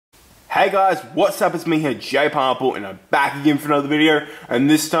Hey guys, what's up? It's me here, JPineapple, and I'm back again for another video. And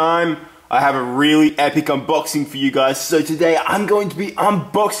this time, I have a really epic unboxing for you guys. So today, I'm going to be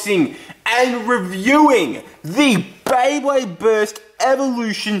unboxing and reviewing the Beyblade Burst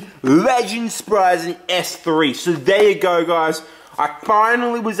Evolution Legend Spryzen S3. So there you go, guys. I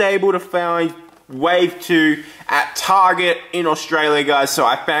finally was able to find Wave 2 at Target in Australia, guys. So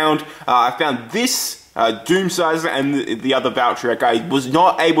I found this Doom size and the other voucher. I was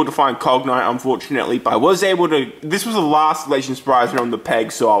not able to find Cognite, unfortunately, but I was able to. This was the last Legend Spryzen on the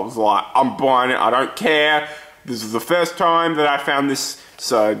peg, so I was like, I'm buying it. I don't care. This is the first time that I found this.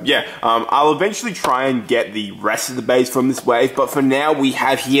 So yeah, I'll eventually try and get the rest of the base from this wave, but for now we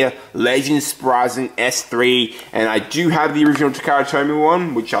have here Legend Spryzen S3, and I do have the original Takara Tomy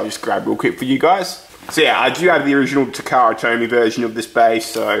one, which I'll just grab real quick for you guys. So yeah, I do have the original Takara Tomy version of this base,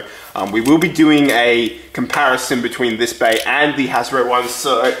 so we will be doing a comparison between this bay and the Hasbro one.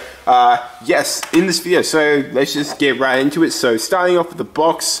 So yes, in this video, so let's just get right into it. So starting off with the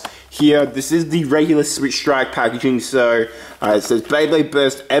box here, this is the regular Switch Strike packaging. So it says Beyblade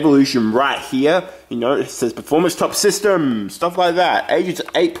Burst Evolution right here. You know, it says Performance Top System, stuff like that. Ages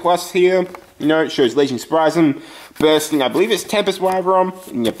 8+ here. You know, it shows Legend Spryzen bursting. I believe it's Tempest Wyvern.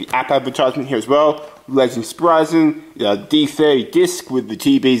 And you have the app advertisement here as well. Legend Spryzen, D30 disc with the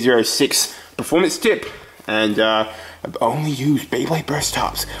TB06 performance tip. And I've only used Beyblade Burst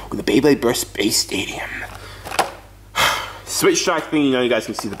tops with the Beyblade Burst Base Stadium. Switch Strike thing, you know, you guys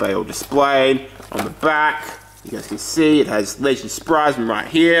can see the bay all displayed on the back. You guys can see it has Legend Spryzen right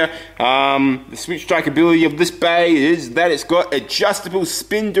here. The Switch Strike ability of this bay is that it's got adjustable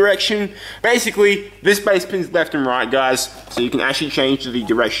spin direction. Basically, this bay spins left and right, guys, so you can actually change the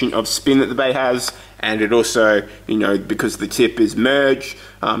direction of spin that the bay has. And it also, you know, because the tip is merged,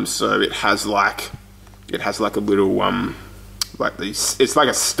 so it has like a little like these. It's like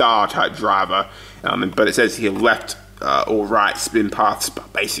a star type driver, but it says here left or right spin paths.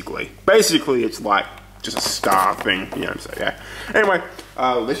 But basically, it's like just a star thing, you know. So yeah. Anyway,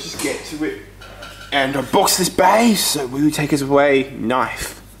 let's just get to it and unbox this base. So will you take us away,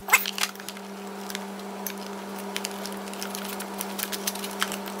 knife?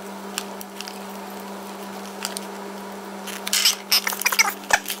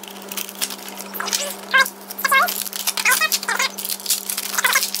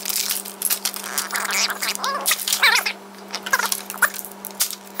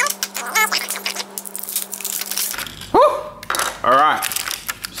 Alright,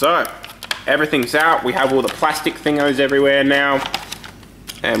 so everything's out. We have all the plastic thingos everywhere now.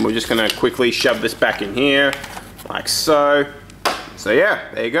 And we're just going to quickly shove this back in here, like so. So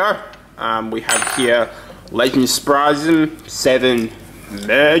yeah, there you go. We have here Legend Spryzen 7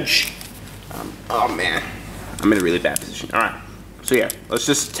 Merge. Oh man, I'm in a really bad position. Alright, so yeah, let's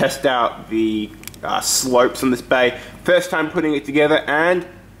just test out the slopes on this bay. First time putting it together, and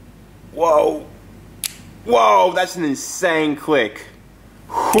whoa. Whoa, that's an insane click.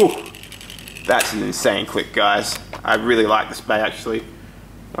 Whew. That's an insane click, guys. I really like this bay, actually.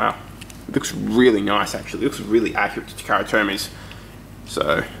 Wow. It looks really nice, actually. It looks really accurate to Takara Tomy's.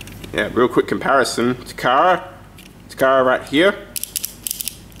 So, yeah, real quick comparison. Takara right here.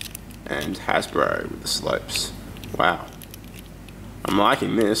 And Hasbro with the slopes. Wow. I'm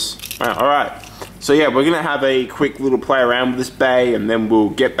liking this. Wow, alright. So yeah, we're going to have a quick little play around with this bay, and then we'll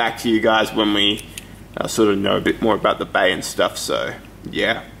get back to you guys when we sort of know a bit more about the bay and stuff, so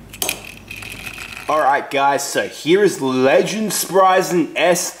yeah. Alright guys, so here is Legend Spryzen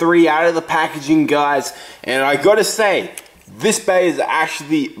S3 out of the packaging, guys, and I gotta say, this bay is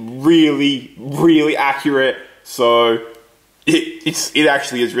actually really accurate. So it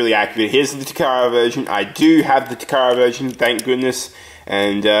actually is really accurate. Here's the Takara version. I do have the Takara version, thank goodness,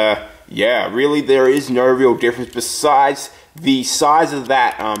 and yeah, really there is no real difference besides the size of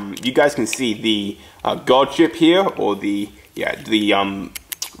that. You guys can see the God chip here, or the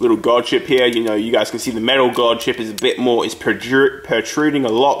little God chip here. You know, you guys can see the metal God chip is a bit more, is protruding a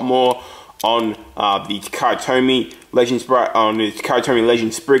lot more on the Takara Tomy Legend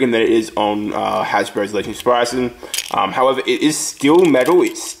Spriggan than it is on Hasbro's Legend Spryzen. However, it is still metal.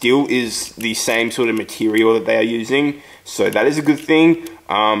 It still is the same sort of material that they are using, so that is a good thing.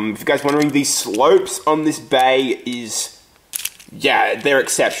 If you guys are wondering, the slopes on this bay is, yeah, they're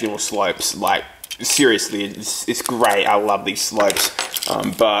exceptional slopes. Like, seriously, it's great. I love these slopes.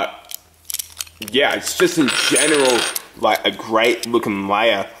 But yeah, it's just in general like a great looking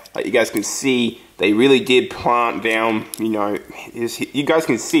layer. Like you guys can see, they really did plant down, you know, you guys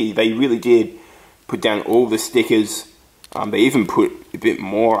can see they really did put down all the stickers. They even put a bit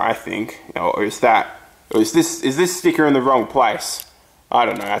more, I think. Or is this sticker in the wrong place? I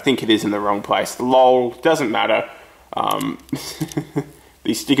don't know, I think it is in the wrong place. Lol, doesn't matter.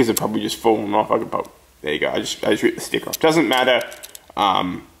 These stickers are probably just falling off. I could pop. There you go, I just ripped the sticker off. Doesn't matter.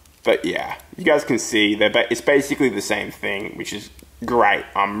 But yeah, you guys can see that it's basically the same thing, which is great.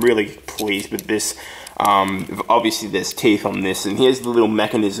 I'm really pleased with this. Obviously there's teeth on this, and here's the little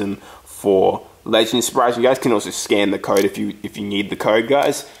mechanism for Legend Spryzen. You guys can also scan the code if you need the code,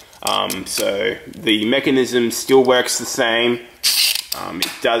 guys. So the mechanism still works the same.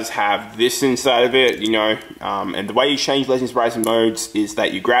 It does have this inside of it, you know, and the way you change Legend Spryzen modes is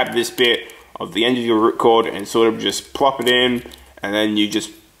that you grab this bit of the end of your ripcord and sort of just plop it in, and then you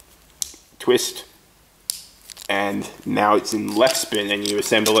just twist, and now it's in left spin, and you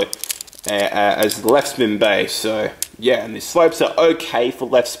assemble it as the left spin base. So yeah, and the slopes are okay for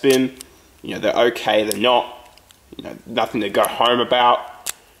left spin. You know, they're okay, they're not, you know, nothing to go home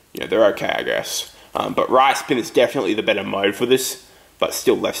about. You know, they're okay, I guess. But right spin is definitely the better mode for this, but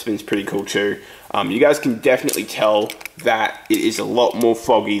still left spin's pretty cool too. You guys can definitely tell that it is a lot more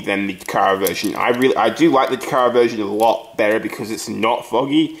foggy than the Takara version. I do like the Takara version a lot better because it's not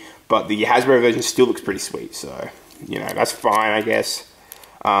foggy, but the Hasbro version still looks pretty sweet, so, you know, that's fine, I guess.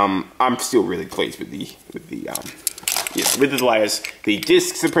 I'm still really pleased with the layers. The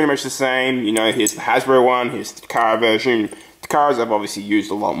discs are pretty much the same. You know, here's the Hasbro one, here's the Takara version. Takaras I've obviously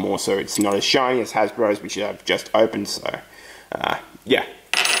used a lot more, so it's not as shiny as Hasbro's, which I've just opened, so, yeah.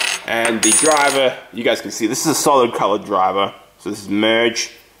 And the driver, you guys can see, this is a solid colored driver. So this is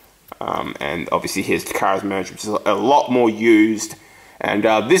merge, and obviously here's Takara's merge, which is a lot more used. And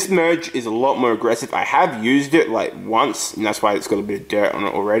this merge is a lot more aggressive. I have used it like once, and that's why it's got a bit of dirt on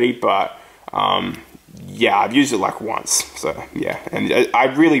it already, but yeah, I've used it like once, so yeah. And I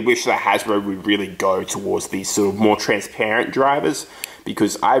really wish that Hasbro would really go towards these sort of more transparent drivers,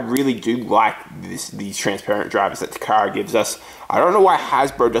 because I really do like these transparent drivers that Takara gives us. I don't know why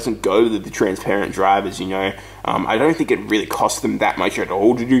Hasbro doesn't go to the transparent drivers, you know. I don't think it really costs them that much at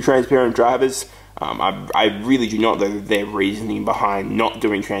all to do transparent drivers. I really do not know their reasoning behind not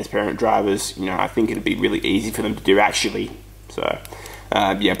doing transparent drivers. You know, I think it'd be really easy for them to do actually. So,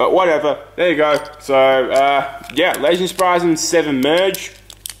 yeah, but whatever. There you go. So, yeah, Legend Spryzen 7 merge.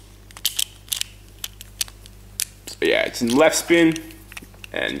 So, yeah, it's in left spin.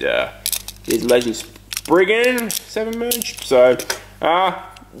 And, here's Legend Spriggan 7 merge. So,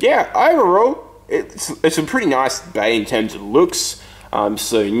 yeah, overall, it's a pretty nice bay in terms of looks.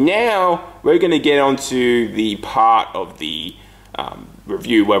 So now we're going to get onto the part of the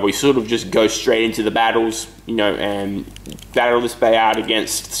review where we sort of just go straight into the battles, you know, and battle this bay out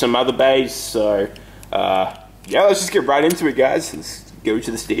against some other bays. So yeah, let's just get right into it, guys. Let's go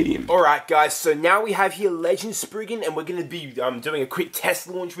to the stadium. Alright guys, so now we have here Legend Spriggan, and we're going to be doing a quick test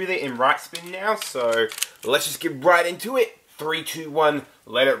launch with it in right spin now. So let's just get right into it. 3, 2, 1,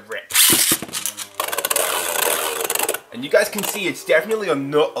 let it rip. And you guys can see it's definitely a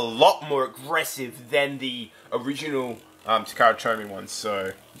lot more aggressive than the original Takara Tomy one.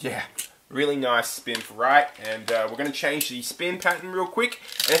 So yeah, really nice spin for right. And we're going to change the spin pattern real quick.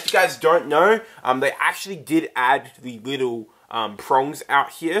 And if you guys don't know, they actually did add the little prongs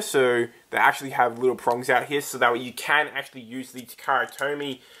out here. So they actually have little prongs out here, so that way you can actually use the Takara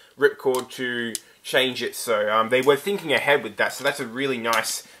Tomy ripcord to change it. So they were thinking ahead with that. So that's a really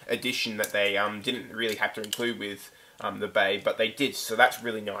nice addition that they didn't really have to include with the bay, but they did, so that's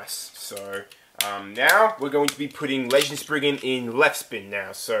really nice. So now we're going to be putting Legend Spriggan in left spin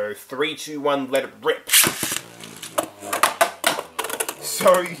now. So 3, 2, 1, let it rip.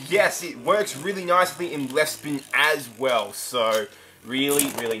 So yes, it works really nicely in left spin as well. So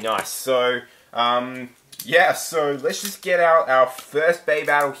really, really nice. So yeah, so let's just get out our first bay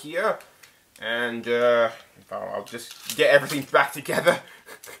battle here, and I'll just get everything back together.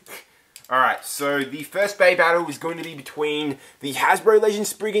 Alright, so the first bay battle is going to be between the Hasbro Legend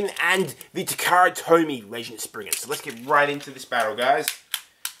Spriggan and the Takara Tomy Legend Spriggan. So let's get right into this battle, guys.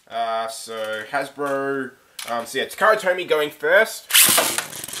 So Hasbro, so yeah, Takara Tomy going first.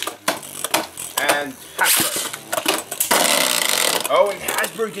 And Hasbro. Oh, and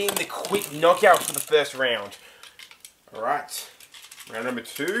Hasbro getting the quick knockout for the first round. Alright, round number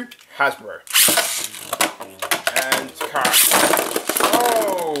 2, Hasbro. And Takara.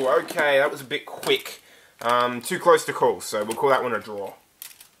 Oh, okay, that was a bit quick. Too close to call, so we'll call that one a draw.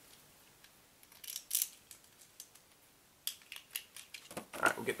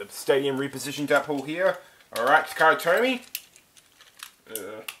 Alright, we'll get the stadium repositioned up all here. Alright, Takara Tomy.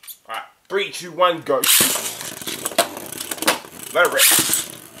 Alright, 3, 2, 1, go. Let it rip.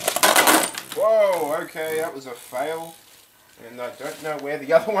 Whoa, okay, that was a fail. And I don't know where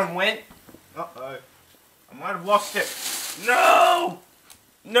the other one went. Uh-oh. I might have lost it. No!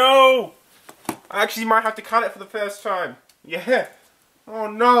 No! I actually might have to cut it for the first time. Yeah. Oh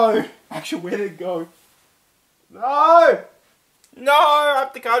no! Actually, where did it go? No! No! I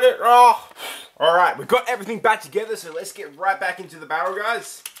have to cut it. Oh! Alright, we've got everything back together, so let's get right back into the battle,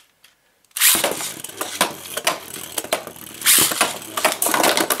 guys.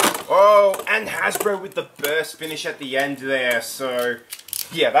 Oh, and Hasbro with the burst finish at the end there, so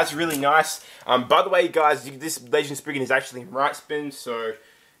yeah, that's really nice. By the way, guys, this Legend Spriggan is actually in right spin, so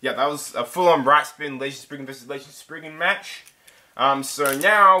yeah, that was a full-on right spin Legend Spriggan versus Legend Spriggan match. So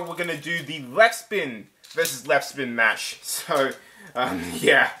now we're gonna do the left spin versus left spin match. So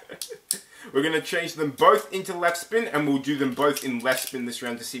yeah, we're gonna change them both into left spin, and we'll do them both in left spin this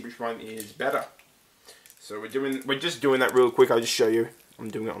round to see which one is better. So we're just doing that real quick. I'll just show you. I'm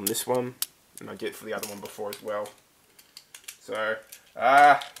doing it on this one, and I did it for the other one before as well. So,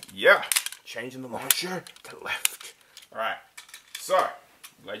 yeah, changing the launcher to left. Alright, so,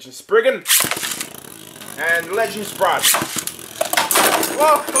 Legend Spriggan and Legend Spryzen.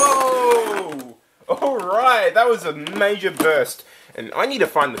 Whoa! Alright, that was a major burst. And I need to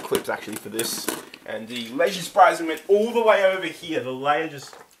find the clips actually for this. And the Legend Spryzen went all the way over here. The layer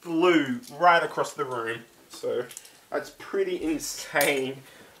just flew right across the room. So, that's pretty insane.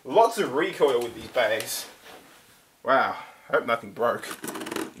 Lots of recoil with these bags. Wow. I hope nothing broke.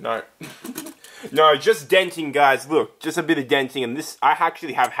 No. No, just denting, guys. Look, just a bit of denting. And this, I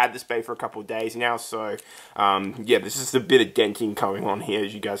actually have had this bag for a couple of days now. So, yeah, this is a bit of denting going on here,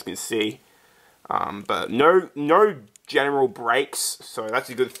 as you guys can see. But no general breaks. So, that's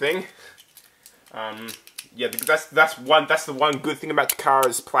a good thing. Yeah, that's the one good thing about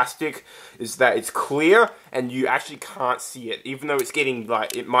Takara's plastic, is that it's clear and you actually can't see it. Even though it's getting,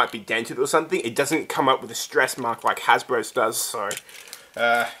 like, it might be dented or something, it doesn't come up with a stress mark like Hasbro's does, so,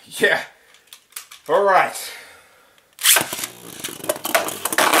 yeah. Alright.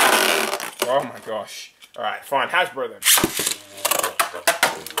 Oh my gosh. Alright, fine, Hasbro then.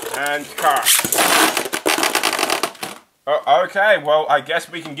 And Takara. Oh, okay, well, I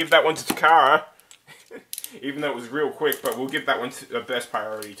guess we can give that one to Takara. Even though it was real quick, but we'll give that one a best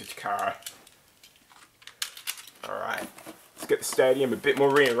priority to Takara. Alright. Let's get the stadium a bit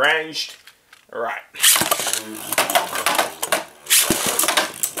more rearranged. Alright.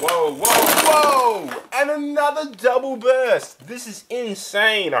 Whoa, whoa, whoa! And another double burst! This is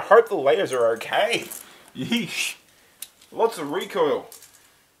insane. I hope the layers are okay. Yeesh. Lots of recoil.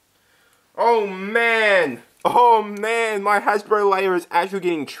 Oh man! Oh man, my Hasbro layer is actually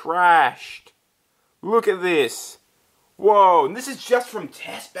getting trashed. Look at this. Whoa, and this is just from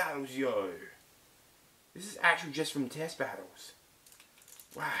test battles, yo. This is actually just from test battles.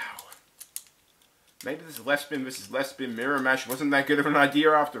 Wow. Maybe this left spin versus left spin mirror match wasn't that good of an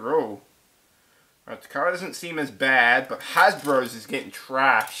idea after all. Takara doesn't seem as bad, but Hasbro's is getting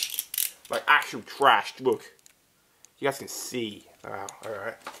trashed. Like, actual trashed. Look. You guys can see. Wow,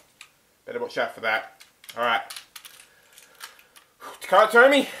 alright. Better watch out for that. Alright. Takara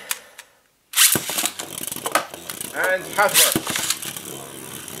Tomy. And Hasbro.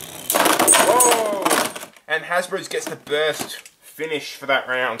 Whoa! And Hasbro's gets the burst finish for that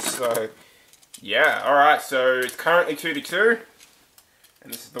round, so yeah, alright, so it's currently 2-2.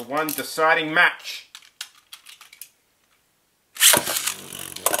 And this is the one deciding match.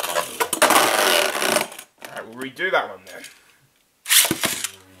 Alright, we'll redo that one then.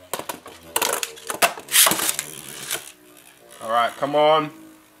 Alright, come on.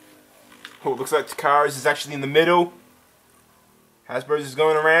 Oh, it looks like Takara's is actually in the middle. Hasbro's is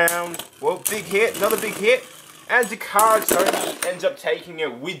going around. Well, big hit, another big hit. And Takara Tomy ends up taking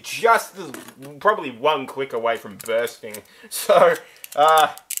it with just probably one click away from bursting. So,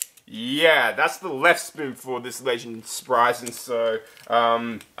 yeah, that's the left spin for this Legend Spryzen. So,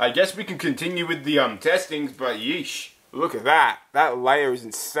 I guess we can continue with the testings, but yeesh. Look at that. That layer is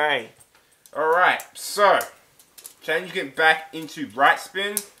insane. Alright, so, changing it back into right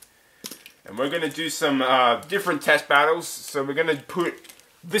spin. And we're going to do some different test battles. So we're going to put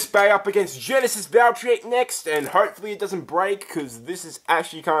this bay up against Genesis Valtryek next. And hopefully it doesn't break, because this is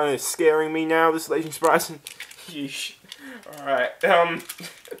actually kind of scaring me now, this Legend Spryzen. Yeesh. Alright.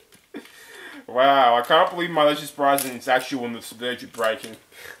 Wow, I can't believe my Legend Spryzen is actually on the verge of breaking.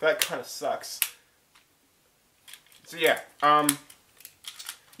 That kind of sucks. So yeah.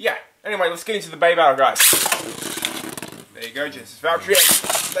 Yeah. Anyway, let's get into the bay battle, guys. There you go, Genesis Valtryek.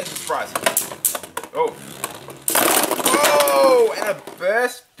 Legend Spryzen. Oh. Oh! And a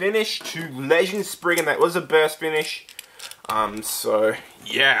burst finish to Legend Spriggan. That was a burst finish. So,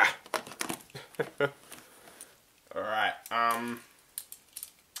 yeah. Alright, wow,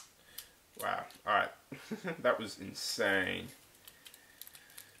 alright. That was insane.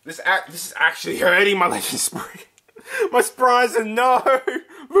 This is actually hurting my Legend Spree. My Spryzen, no!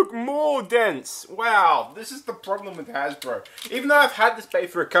 Look, more dense. Wow, this is the problem with Hasbro. Even though I've had this bait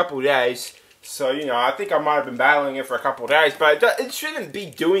for a couple of days, so, you know, I think I might have been battling it for a couple of days, but it shouldn't be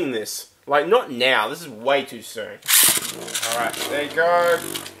doing this. Like, not now. This is way too soon. Alright, there you go.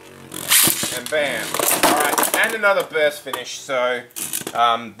 And bam. Alright, and another burst finish. So,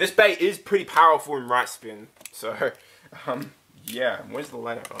 this bait is pretty powerful in right spin. So, yeah. Where's the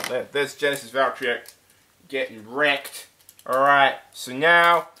ladder? Oh, there. There's Genesis Valtryek getting wrecked. Alright, so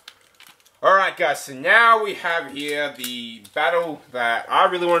now... Alright guys, so now we have here the battle that I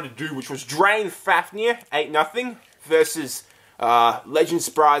really wanted to do, which was Drain Fafnir, 8-0, versus Legend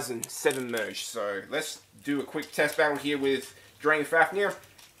Spryzen, 7 merge. So let's do a quick test battle here with Drain Fafnir.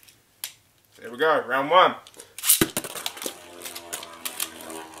 There we go, round 1.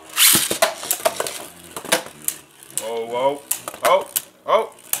 Whoa, whoa, oh,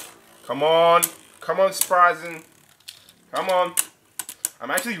 oh, come on Spryzen, come on. I'm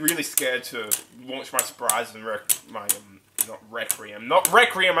actually really scared to launch my Spryzen, not Requiem,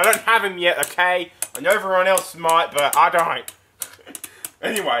 I don't have him yet, okay? I know everyone else might, but I don't.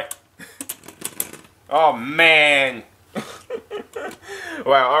 Anyway. Oh, man.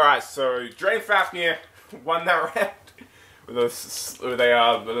 Well, alright, so Drain Fafnir won that round I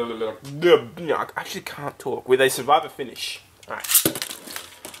actually can't talk, with a survivor finish. Alright.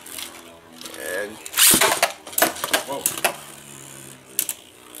 And, whoa.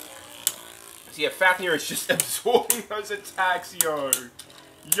 So yeah, Fafnir is just absorbing those attacks, yo.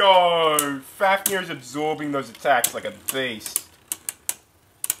 Yo, Fafnir is absorbing those attacks like a beast.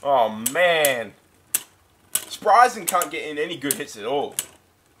 Oh, man. Spryzen can't get in any good hits at all.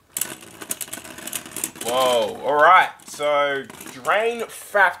 Whoa, alright. So, Drain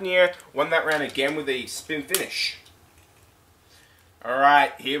Fafnir won that round again with a spin finish.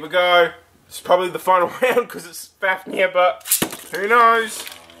 Alright, here we go. It's probably the final round because it's Fafnir, but who knows?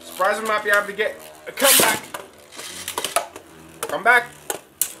 Spryzen might be able to get a comeback. Come back.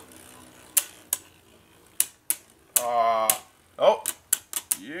 Oh.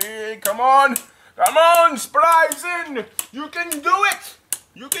 Yeah, come on. Come on, Spryzen. You can do it.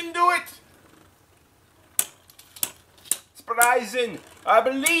 You can do it. Spryzen, I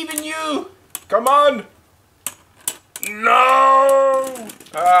believe in you. Come on. No.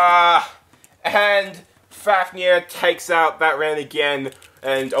 And Fafnir takes out that round again.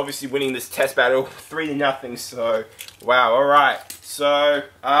 And obviously winning this test battle 3-0, so wow, alright. So,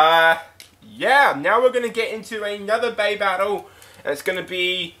 yeah, now we're going to get into another Bay battle, and it's going to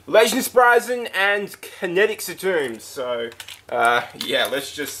be Legend Spryzen and Kinetic Saturn. So, yeah,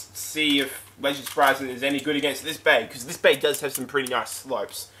 let's just see if Legend Spryzen is any good against this Bay, because this Bay does have some pretty nice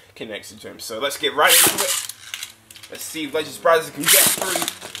slopes, Kinetic Saturn. So let's get right into it. Let's see if Legend Spryzen can get through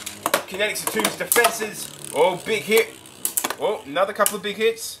Kinetic Saturn's defenses. Oh, big hit. Oh, another couple of big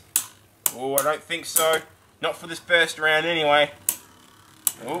hits. Oh, I don't think so. Not for this first round anyway.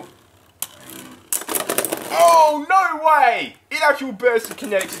 Oh. Oh, no way! It actually bursts the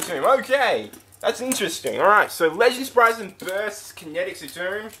Kinetic Saturn. Okay. That's interesting. Alright, so Legend Spryzen bursts Kinetic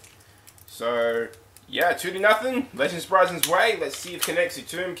Saturn. So, yeah, 2-0. Legend Spryzen's way. Let's see if Kinetic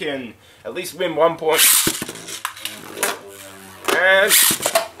Saturn can at least win 1 point. And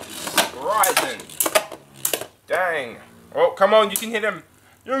Spryzen. Dang. Oh, come on, you can hit him.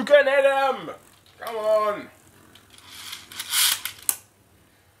 You can hit him. Come on.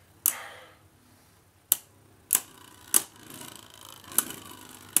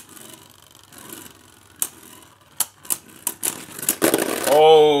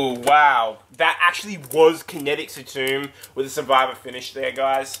 Oh, wow. That actually was Kinetic Saturn with a survivor finish there,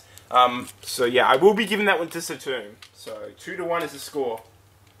 guys. So yeah, I will be giving that one to Saturn. So 2-1 is the score.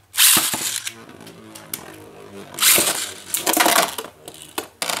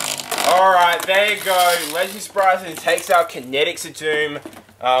 Alright, there you go. Legend Spryzen takes out Kinetic Saturn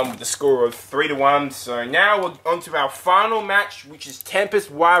with the score of 3-1. So now we're on to our final match, which is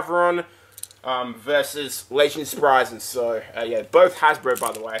Tempest Wyvern versus Legend Spryzen. So, yeah, both Hasbro,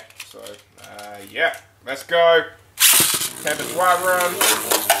 by the way. So, yeah, let's go. Tempest Wyvern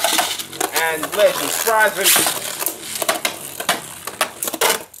and Legend Spryzen.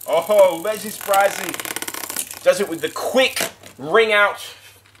 Oh, Legend Spryzen does it with the quick ring out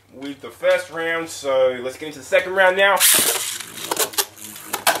with the first round, so let's get into the second round now.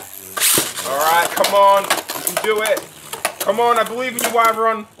 Alright, come on, you can do it. Come on, I believe in you,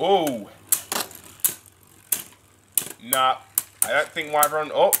 Wyvern. Oh. Nah, I don't think Wyvern.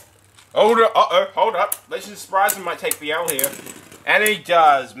 Oh, hold up, hold up. Legend Spryzen might take the L here. And he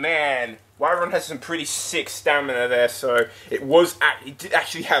does, man. Wyvern has some pretty sick stamina there, so it did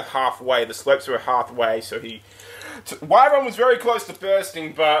actually have halfway. The slopes were halfway, so Wyvern was very close to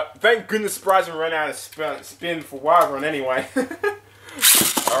bursting, but thank goodness Spryzen ran out of spin for Wyvern anyway.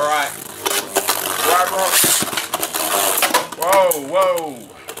 Alright. Wyvern. Whoa, whoa.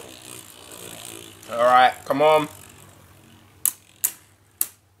 Alright, come on.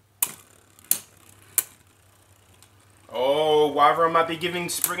 Oh, Wyvern might be giving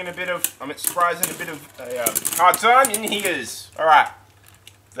Spryzen a bit of a hard time, and he is. Alright.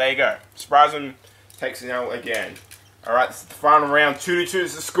 There you go. Spryzen takes it out again. Alright, this is the final round. 2-2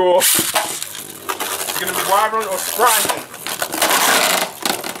 is the score. It's going to be Wyvern or Spryzen.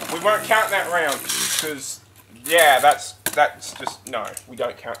 We won't count that round, because, yeah, that's just, no, we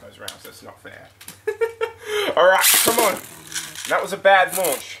don't count those rounds. That's not fair. Alright, come on. That was a bad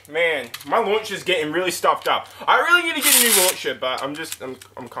launch. Man, my launcher's getting really stuffed up. I really need to get a new launcher, but I'm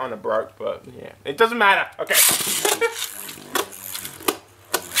kind of broke, but yeah. It doesn't matter. Okay.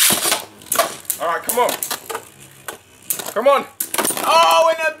 Alright, come on. Come on.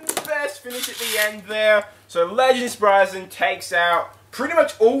 Oh, and a best finish at the end there. So Legend Spryzen takes out pretty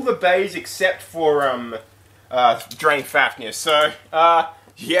much all the bays except for Drain Fafnir. So,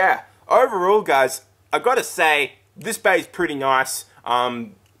 yeah. Overall, guys, I gotta say, this bay is pretty nice.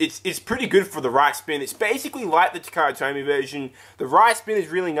 It's pretty good for the right spin. It's basically like the Takara Tomy version. The right spin is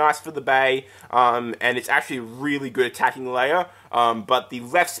really nice for the bay, and it's actually a really good attacking layer. But the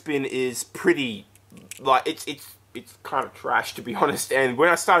left spin is pretty, like, it's kind of trash, to be honest. And when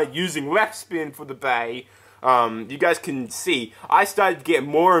I started using left spin for the bay, you guys can see, I started to get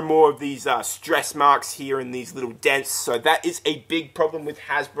more and more of these stress marks here and these little dents, so that is a big problem with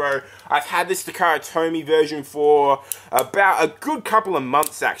Hasbro. I've had this Takara Tomy version for about a good couple of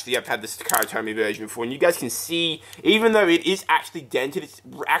months, actually. I've had this Takara Tomy version for, and you guys can see, even though it is actually dented, it's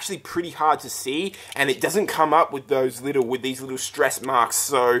actually pretty hard to see, and it doesn't come up with these little stress marks.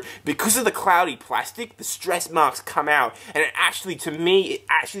 So because of the cloudy plastic, the stress marks come out, and it actually, to me, it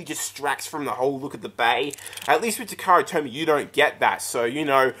actually distracts from the whole look of the bay. At least with Takara Tomy, you don't get that. So, you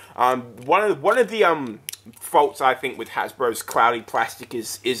know, one of the faults, I think, with Hasbro's cloudy plastic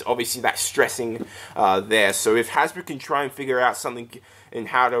is obviously that stressing there. So if Hasbro can try and figure out something in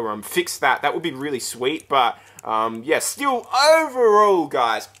how to fix that, that would be really sweet. But, yeah, still, overall,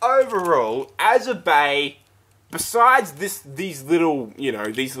 guys, overall, as a bay, besides these little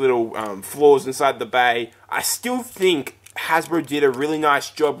flaws inside the bay, I still think Hasbro did a really nice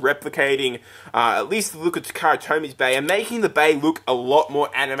job replicating at least the look of Takara Tomy's bay and making the bay look a lot more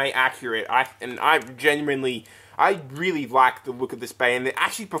anime accurate. I really like the look of this bay, and it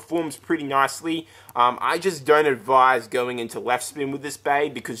actually performs pretty nicely. I just don't advise going into left spin with this bay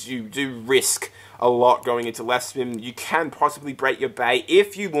because you do risk a lot going into left spin. You can possibly break your bay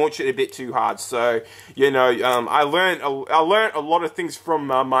if you launch it a bit too hard. So, you know, I learned a lot of things from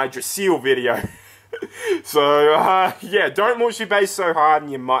my Drasil video. So, yeah, don't launch your bays so hard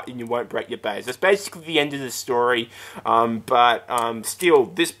and you won't break your bays. That's basically the end of the story. But still,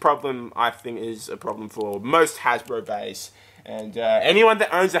 this problem, I think, is a problem for most Hasbro bays. And anyone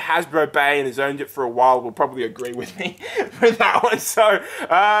that owns a Hasbro bay and has owned it for a while will probably agree with me with that one. So,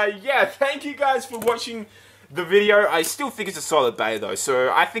 yeah, thank you guys for watching the video. I still think it's a solid bay though,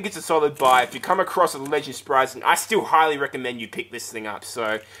 so I think it's a solid buy. If you come across a Legend Spryzen, I still highly recommend you pick this thing up.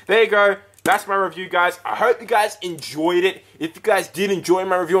 So, there you go. That's my review, guys. I hope you guys enjoyed it. If you guys did enjoy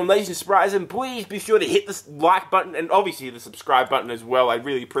my review on Legend Spryzen, please be sure to hit the like button and obviously the subscribe button as well. I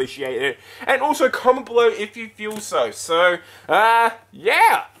really appreciate it. And also comment below if you feel so. So,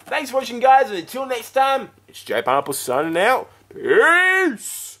 yeah. Thanks for watching, guys. And until next time, it's JPineapple signing out.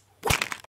 Peace!